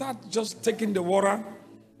after just taking the water,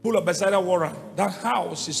 pool of Bethsaida water, that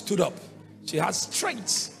house, she stood up. She has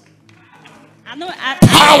strength. I know.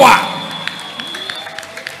 Power.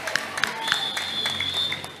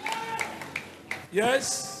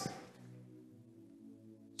 Yes.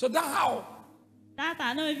 So that how? That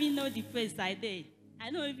I don't even know the place I did.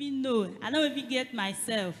 I don't even know. I don't even get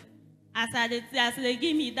myself. As they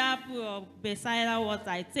give me that pool of Bethsaida water,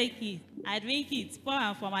 I take it. I drink it, pour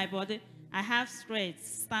it for my body. I have strength,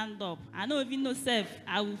 stand up. I don't even know self.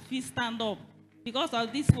 I will feel stand up because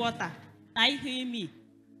of this water. I hear me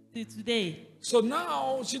till today. So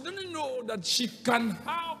now she didn't know that she can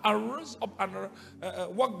have a rise up and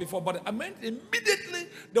walk before, but I meant immediately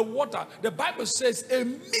the water. The Bible says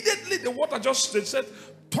immediately the water just, they said,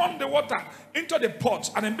 turn the water into the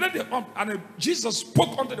pot, and immediately Jesus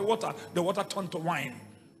spoke onto the water turned to wine.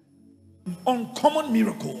 Uncommon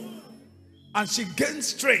miracle. And she gained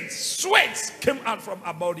strength. Sweat came out from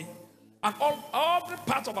her body, and all the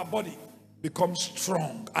parts of her body become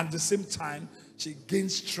strong. And at the same time, she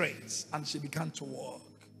gained strength and she began to walk.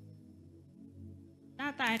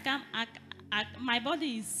 That my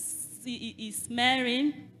body is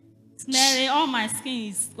smearing. All my skin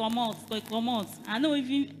is come out. I don't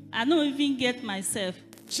even get myself.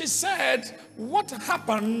 She said what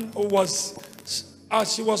happened was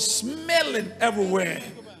she was smelling everywhere.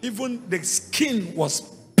 Even the skin was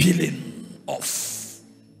peeling off.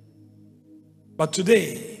 But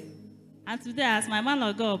today, And today, as my man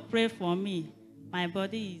of God prayed for me, my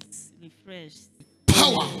body is refreshed.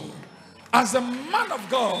 Power. As the man of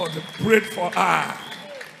God prayed for her,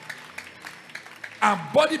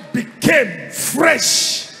 her body became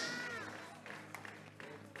fresh.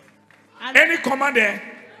 Any command there?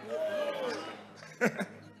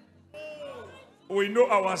 We know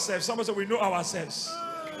ourselves. Somebody say we know ourselves.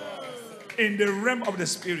 In the realm of the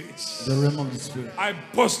spirit. The realm of the spirit. I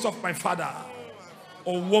boast of my father.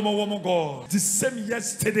 Oh, woman, God. The same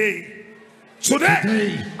yesterday,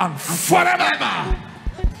 today, and forever.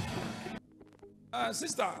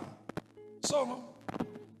 Sister, so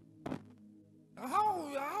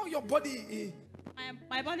how your body?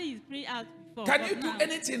 My body is pretty out before. Can you do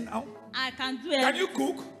anything now? I can do everything. everything. Can you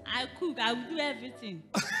cook? I cook. I will do everything.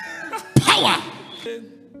 Power.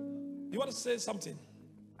 You want to say something?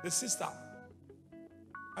 The sister.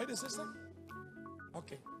 Are you the sister?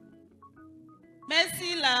 Okay.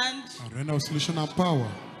 Mercyland. Arena of solution and power.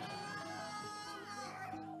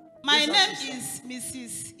 My name is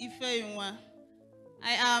Mrs. Ifeyinwa.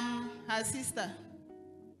 I am her sister.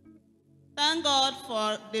 Thank God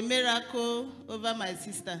for the miracle over my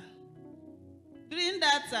sister. During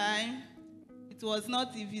that time, it was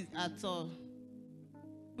not easy at all.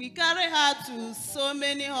 We carried her to so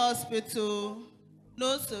many hospitals,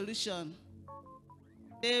 no solution.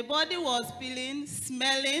 The body was peeling,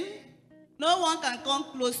 smelling. No one can come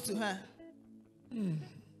close to her.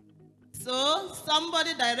 So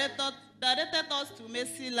somebody directed us to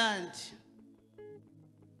Mercyland.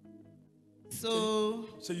 So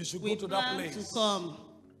you should go to that place. To come.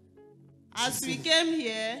 As we came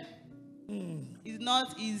here, it's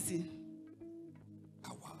not easy.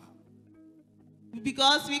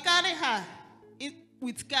 Because we carry her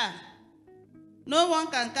with car. No one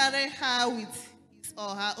can carry her with his or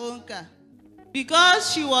her own car.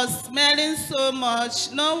 Because she was smelling so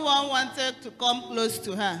much, no one wanted to come close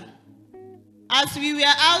to her. As we were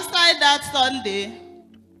outside that Sunday,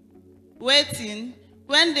 waiting,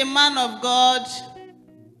 when the man of God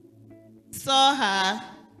saw her,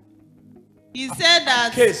 he said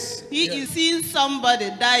that he is seeing somebody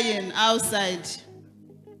dying outside.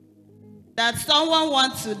 That someone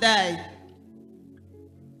wants to die.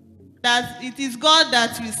 That it is God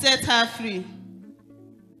that will set her free.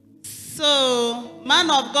 So,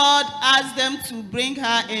 man of God asked them to bring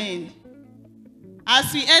her in.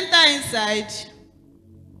 As we enter inside,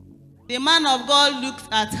 the man of God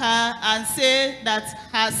looked at her and said that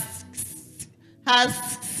her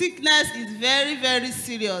sickness is very, very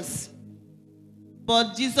serious.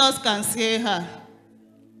 But Jesus can save her.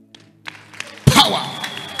 Power.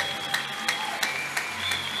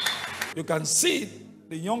 You can see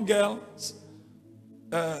the young girl's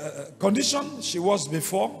condition she was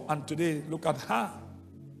before and today. Look at her.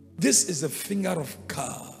 This is the finger of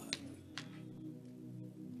God.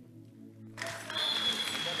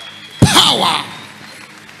 Power.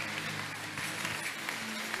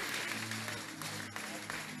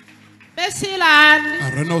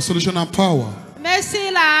 Mercyland. Arena of solution and power.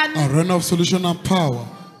 Mercyland. Arena of solution and power.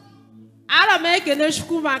 I don't make any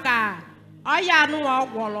school maka. I know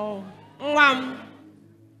what Nwam.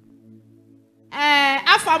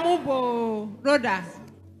 Afamubo Roda.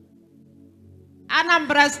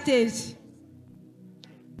 Anambra State.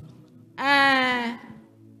 I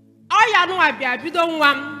know I be a bit on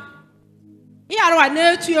one. Here I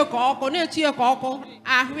know to your cock, or near to your cock,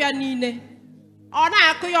 we are Nine. Or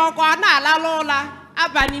na Kuyoko, na Lola,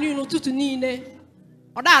 Abaninu to Nine.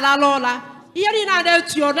 Or na Lola. Here in other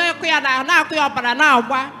to your Nakuya, Nakuya, now.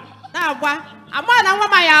 Amana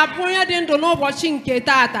mama ya bonya dendo no watching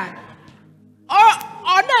ketata.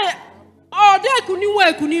 De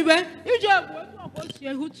kuniwe kuniwe. Ije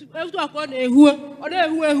ehu akọ na ehu. O na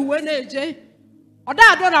ehu na eje. O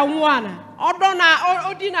da ado na nwana. Odo na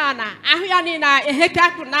odina na ahụ ya ni na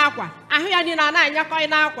eheka na akwa. Ahụ ya ni na anyakọ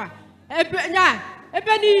na akwa.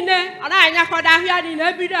 Ebe niile ọ na anyakọ da ahụ ya ni na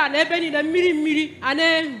ebido na ebe ni na mmiri ana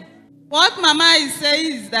ehu. What mama is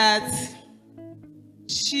saying is that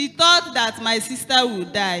she thought that my sister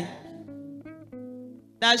would die.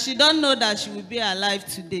 That she don't know that she will be alive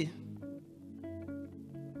today.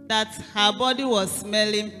 That her body was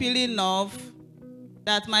smelling, peeling off.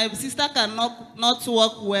 That my sister cannot not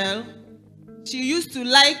walk well. She used to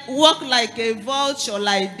walk like a vulture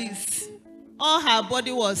like this. All her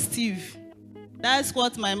body was stiff. That's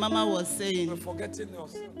what my mama was saying. We're forgetting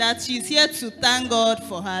us. That she's here to thank God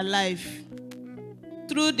for her life.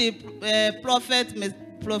 Through the prophet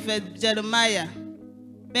Jeremiah,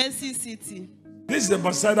 Mercy City. This is the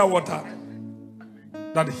Bethesda water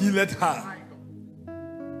that healed her.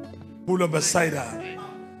 Pool of Bethesda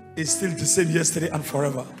is still the same yesterday and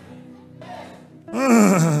forever.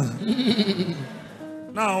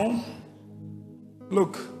 Now,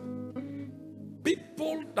 look,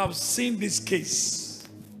 people that have seen this case,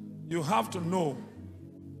 you have to know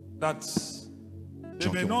that they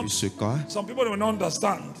may not, some people will not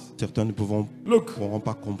understand. Certains ne pourront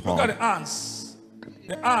pas comprendre. Look at the ants.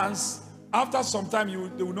 The ants, after some time,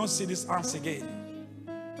 they will not see these ants again.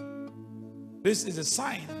 This is a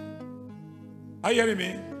sign. Are you hearing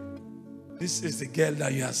me? This is the girl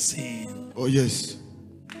that you are seeing. Oh, yes.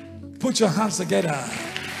 Put your hands together.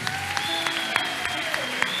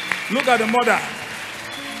 Look at the mother.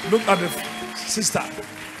 Look at the sister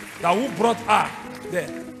that who brought her there.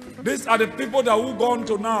 These are the people that who gone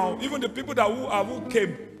to now. Even the people that who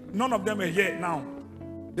came, none of them are here now.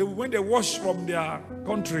 When they wash from their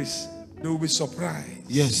countries, they will be surprised.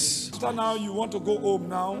 Yes. After now, you want to go home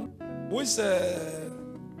now. Who is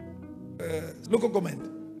local government?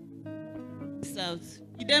 South.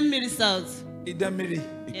 Idemiri South. Idemiri.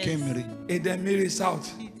 Ikemiri. Idemiri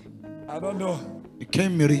South. I don't know.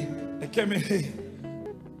 Ikemiri. Ikemiri.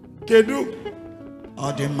 Kedu.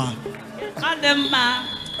 Adema. Adema.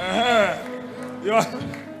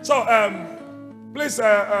 So, please,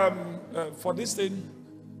 for this thing,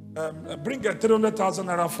 bring a 300,000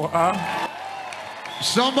 naira for her.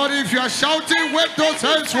 Somebody, if you are shouting, wave those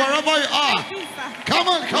hands wherever you are. Come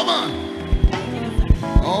on, come on.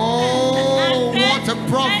 Oh, what a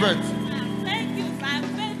prophet. Thank you, sir. I'm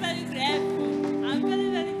very, very grateful. I'm very,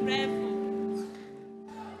 very grateful.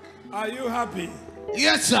 Are you happy?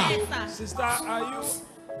 Yes, sir. Yes, sir. Sister,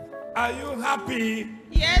 are you happy?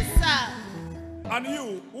 Yes, sir. And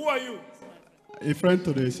you, who are you? A friend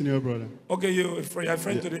to the senior brother. Okay, you're a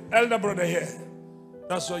friend to the elder brother here.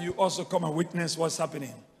 That's why you also come and witness what's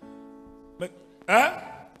happening. But,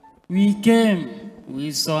 we came,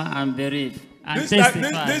 we saw and believed. And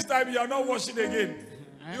this time you are not washing again.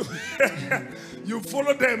 You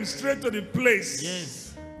follow them straight to the place.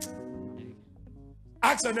 Yes.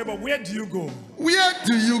 Ask your neighbor, where do you go? Where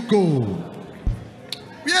do you go?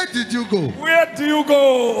 Where did you go? Where do you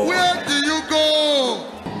go? Where do you go?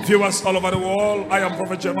 Viewers all over the world, I am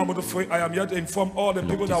Prophet Jeremiah Mudufui. I am here to inform all the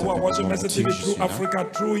people that are watching Mercy TV through Africa,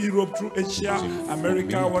 through Europe, through Asia,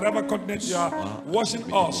 America, whatever continent you are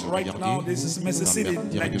watching us right now. This is Mercy City,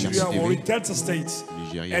 Nigeria, or Delta State.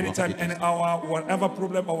 Anytime, any hour, whatever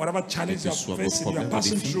problem or whatever challenge you are facing, you are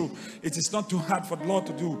passing through, it is not too hard for the Lord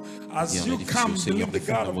to do. As you come, believe the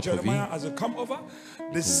God of Jeremiah, as you come over,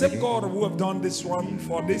 the same God who have done this one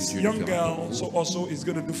for this young girl, so also is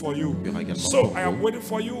going to do for you. So I am waiting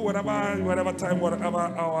for you, whatever time, whatever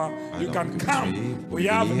hour, you can come. We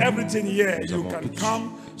have everything here. You can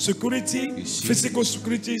come. Security, physical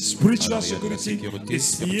security, spiritual security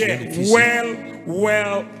is here.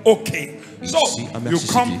 Well, okay. So you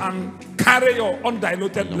come and carry your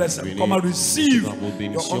undiluted blessing. Come and receive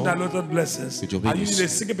your undiluted blessings. Are you in a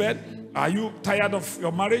sick bed? Are you tired of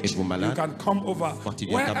your marriage? You can come over.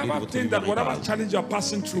 Whatever challenge you are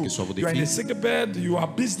passing through, you are in a sick bed, your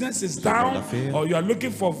business is down, or you are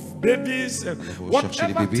looking for babies,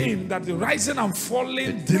 whatever thing that the rising and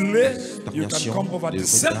falling delay, you can come over. The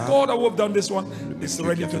same God that have done this one is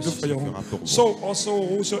ready to do for you. So also,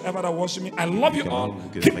 whosoever that watching me, I love you all.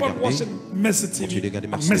 Keep on watching Mercy TV and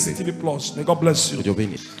Mercy TV Plus. May God bless you.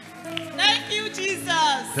 Thank you,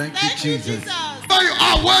 Jesus. Thank you, Jesus. You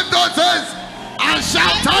are wave those hands and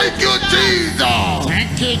shout, thank you, Jesus.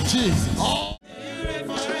 Thank you, Jesus. Oh.